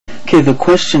Okay, the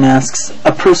question asks,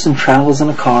 a person travels in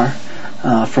a car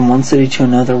from one city to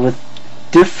another with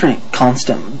different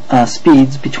constant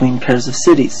speeds between pairs of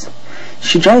cities.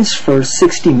 She drives for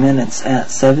 60 minutes at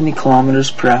 70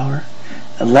 kilometers per hour,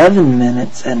 11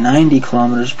 minutes at 90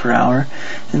 kilometers per hour,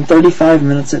 and 35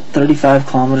 minutes at 35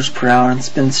 kilometers per hour, and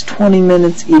spends 20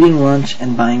 minutes eating lunch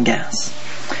and buying gas.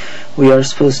 We are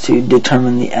supposed to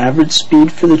determine the average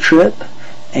speed for the trip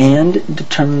and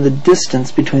determine the distance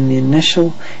between the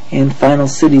initial and final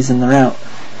cities in the route.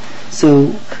 So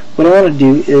what I want to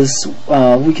do is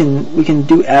we can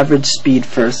do average speed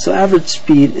first. So average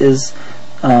speed is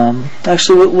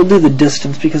actually we'll do the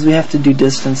distance, because we have to do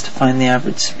distance to find the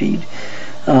average speed.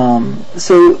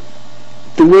 So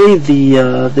the way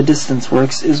the distance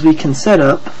works is we can set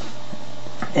up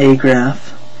a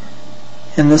graph,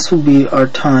 and this will be our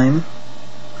time,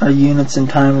 our units in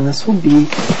time, and this will be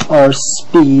our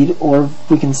speed, or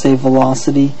we can say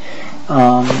velocity.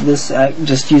 This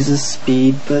just uses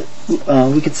speed, but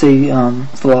we could say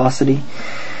velocity.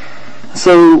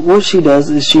 So what she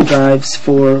does is she drives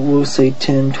for, we'll say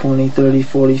 10, 20, 30,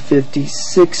 40, 50,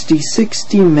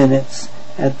 60 minutes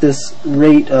at this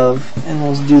rate of, and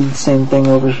we'll do the same thing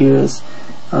over here as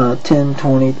 10,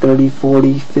 20, 30,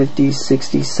 40, 50,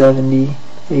 60, 70,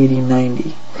 80,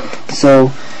 90.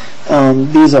 So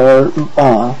these are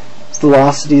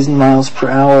velocities in miles per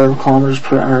hour, kilometers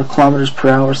per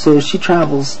hour. So she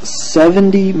travels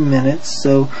 70 minutes.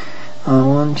 So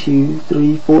 1, 2,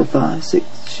 3, 4, 5,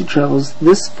 6. She travels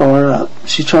this far up.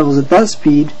 She travels at that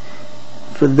speed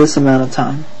for this amount of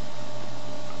time.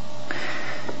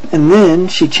 And then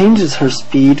she changes her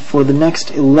speed for the next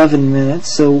 11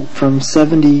 minutes. So from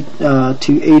 70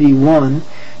 to 81,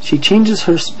 she changes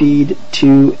her speed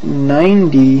to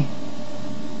 90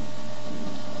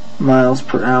 miles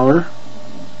per hour.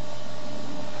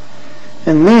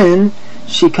 And then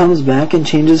she comes back and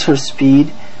changes her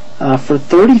speed for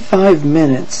 35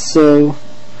 minutes. So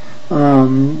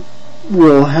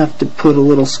we'll have to put a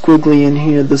little squiggly in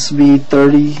here. This will be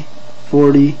 30,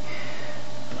 40,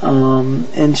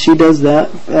 and she does that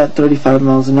at 35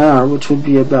 miles an hour, which would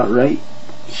be about right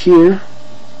here.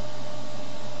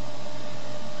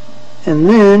 And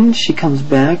then she comes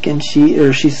back and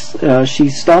she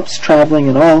stops traveling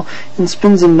at all and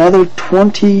spends another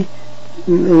 20,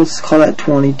 let's call that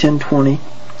 20, 10, 20.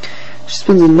 She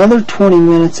spends another 20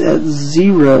 minutes at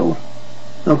 0.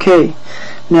 Okay,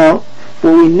 now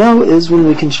what we know is when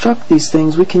we construct these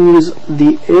things, we can use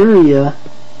the area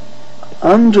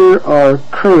under our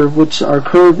curve, which our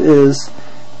curve is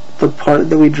the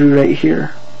part that we drew right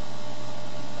here.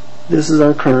 This is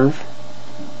our curve.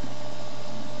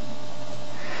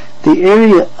 The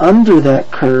area under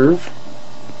that curve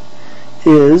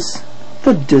is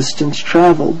the distance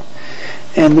traveled.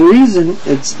 And the reason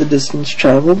it's the distance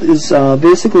traveled is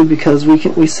basically because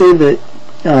we say that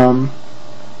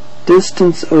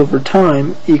distance over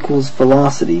time equals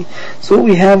velocity. So what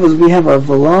we have is we have our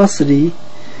velocity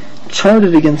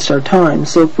charted against our time.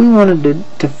 So if we wanted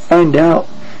to find out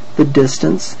the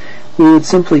distance, we would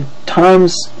simply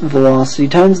times velocity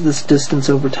times this distance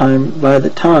over time by the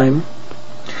time,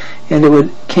 and it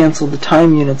would cancel the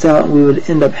time units out, and we would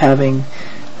end up having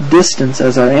distance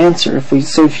as our answer.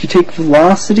 So if you take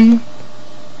velocity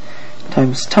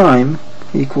times time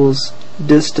equals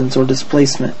distance or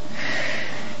displacement.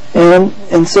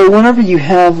 And so whenever you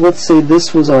have, let's say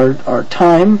this was our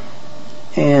time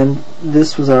and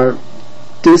this was our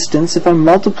distance, if I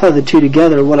multiply the two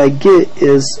together, what I get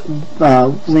is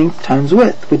length times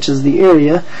width, which is the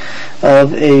area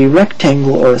of a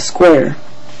rectangle or a square.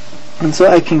 And so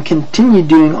I can continue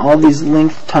doing all these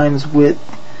length times width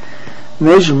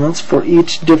measurements for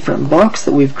each different box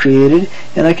that we've created,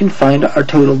 and I can find our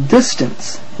total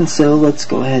distance. And so let's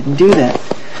go ahead and do that.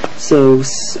 So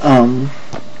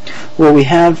what we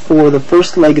had for the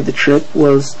first leg of the trip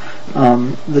was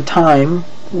the time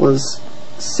was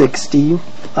 60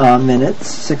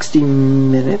 minutes,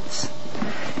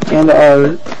 and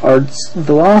our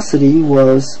velocity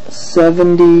was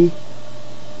 70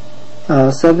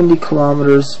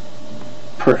 kilometers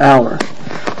per hour.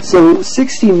 So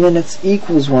 60 minutes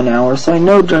equals 1 hour. So I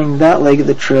know during that leg of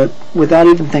the trip, without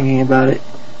even thinking about it,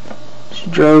 she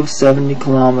drove 70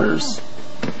 kilometers.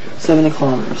 70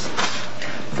 kilometers.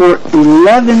 For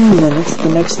 11 minutes, the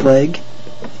next leg,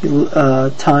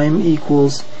 time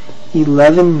equals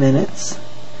 11 minutes,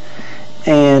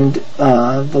 and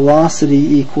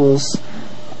velocity equals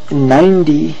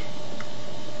 90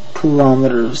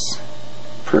 kilometers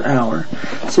per hour.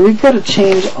 So we've got to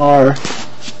change our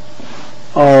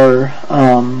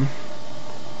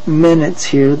minutes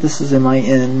here. This is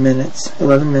miin, minutes,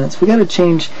 11 minutes. We've got to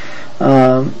change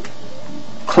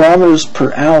kilometers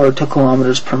per hour to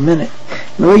kilometers per minute.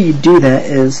 And the way you do that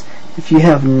is, if you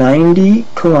have 90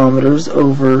 kilometers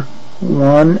over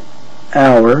 1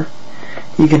 hour,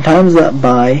 you can times that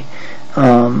by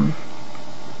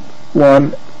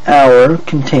 1 hour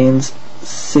contains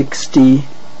 60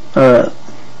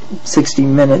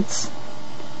 minutes.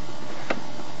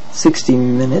 60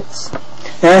 minutes.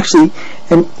 And actually,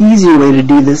 an easier way to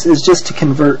do this is just to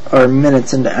convert our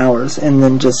minutes into hours and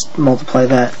then just multiply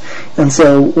that. And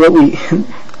so what we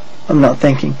I'm not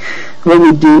thinking. What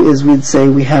we'd do is we'd say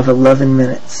we have 11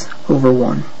 minutes over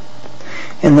 1.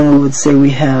 And then we would say we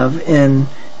have in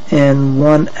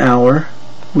 1 hour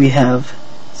we have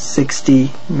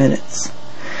 60 minutes.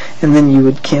 And then you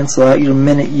would cancel out your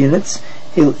minute units.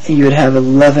 You would have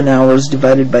 11 hours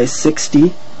divided by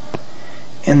 60,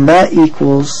 and that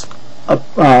equals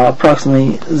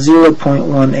approximately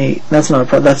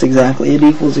 0.18. That's exactly. It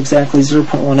equals exactly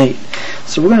 0.18.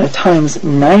 So we're going to times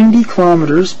 90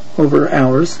 kilometers over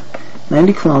hours.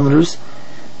 90 kilometers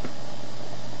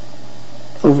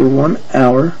over 1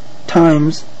 hour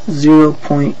times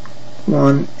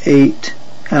 0.18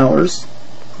 hours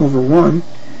over 1.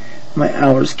 My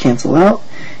hours cancel out,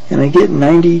 and I get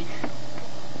 90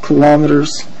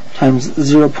 kilometers times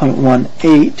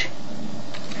 0.18,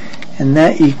 and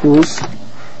that equals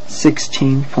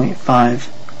 16.5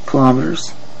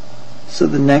 kilometers. So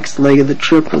the next leg of the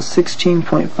trip was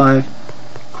 16.5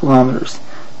 kilometers.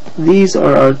 These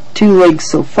are our 2 legs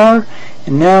so far,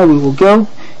 and now we will go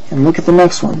and look at the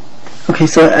next one. Okay,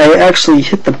 so I actually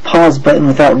hit the pause button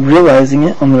without realizing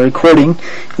it on the recording,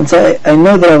 and so I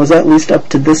know that I was at least up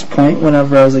to this point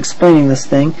whenever I was explaining this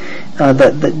thing,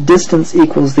 that the distance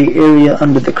equals the area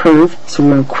under the curve. So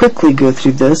we're going to quickly go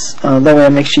through this, that way I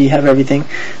make sure you have everything.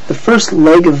 The first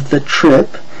leg of the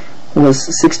trip was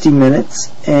 60 minutes,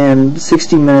 and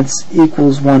 60 minutes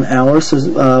equals 1 hour,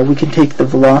 so we can take the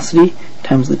velocity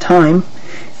times the time,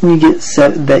 and you get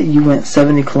that you went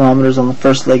 70 kilometers on the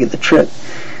first leg of the trip.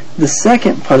 The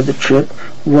second part of the trip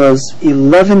was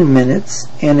 11 minutes,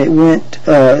 and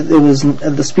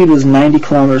the speed was 90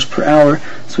 kilometers per hour,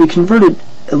 so we converted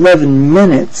 11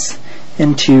 minutes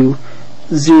into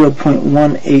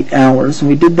 0.18 hours, and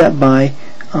we did that by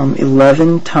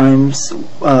 11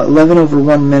 over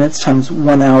 1 minutes times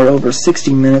 1 hour over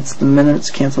 60 minutes. The minutes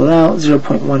cancel out,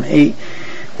 0.18.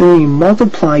 Then when you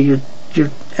multiply your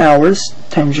hours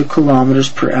times your kilometers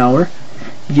per hour,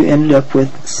 you ended up with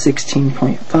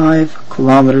 16.5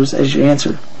 kilometers as your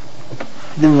answer.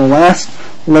 Then the last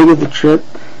leg of the trip,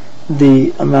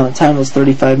 the amount of time was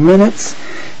 35 minutes,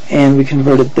 and we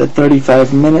converted the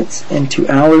 35 minutes into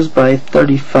hours by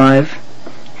 35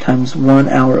 times 1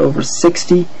 hour over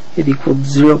 60. It equaled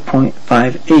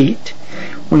 0.58.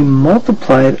 We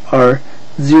multiplied our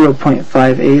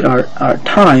 0.58, our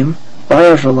time, by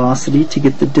our velocity to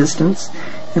get the distance,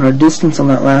 and our distance on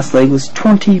that last leg was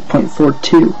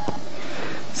 20.42.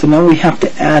 So now we have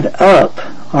to add up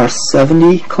our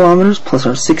 70 kilometers plus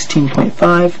our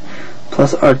 16.5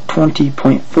 plus our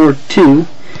 20.42,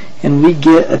 and we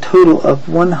get a total of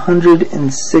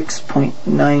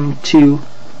 106.92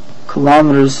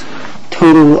 kilometers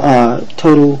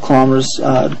total kilometers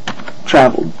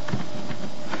traveled.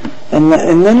 And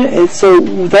then so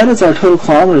that is our total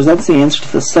kilometers. That's the answer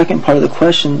to the second part of the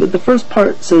question. But the first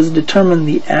part says determine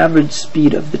the average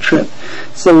speed of the trip.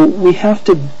 So we have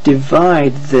to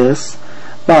divide this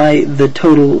by the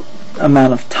total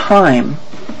amount of time.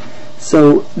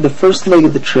 So the first leg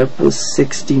of the trip was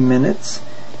 60 minutes,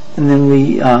 and then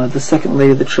the second leg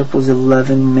of the trip was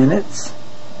 11 minutes,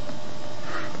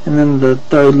 and then the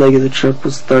third leg of the trip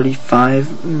was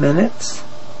 35 minutes.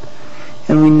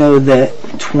 And we know that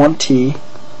 20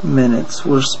 minutes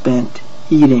were spent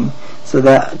eating, so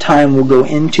that time will go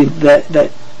into that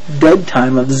dead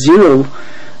time of 0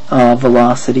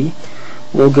 velocity.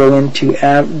 Will go into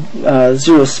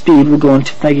 0 speed. Will go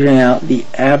into figuring out the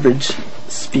average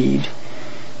speed.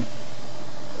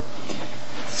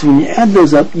 So when you add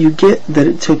those up, you get that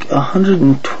it took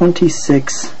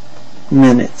 126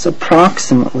 minutes,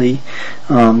 approximately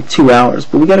 2 hours,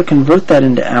 but we got to convert that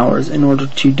into hours in order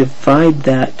to divide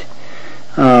that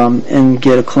and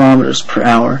get a kilometers per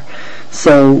hour.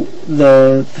 So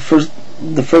the first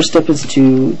step is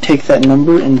to take that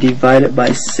number and divide it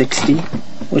by 60,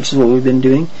 which is what we've been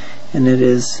doing, and it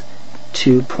is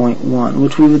 2.1,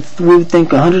 which we would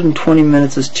think 120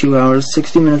 minutes is 2 hours,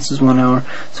 60 minutes is 1 hour,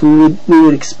 so we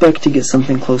would expect to get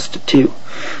something close to 2.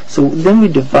 So then we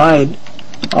divide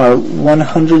our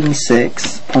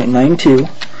 106.92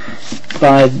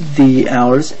 by the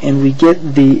hours, and we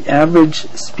get the average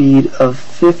speed of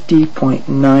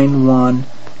 50.91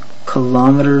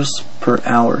 kilometers per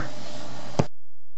hour.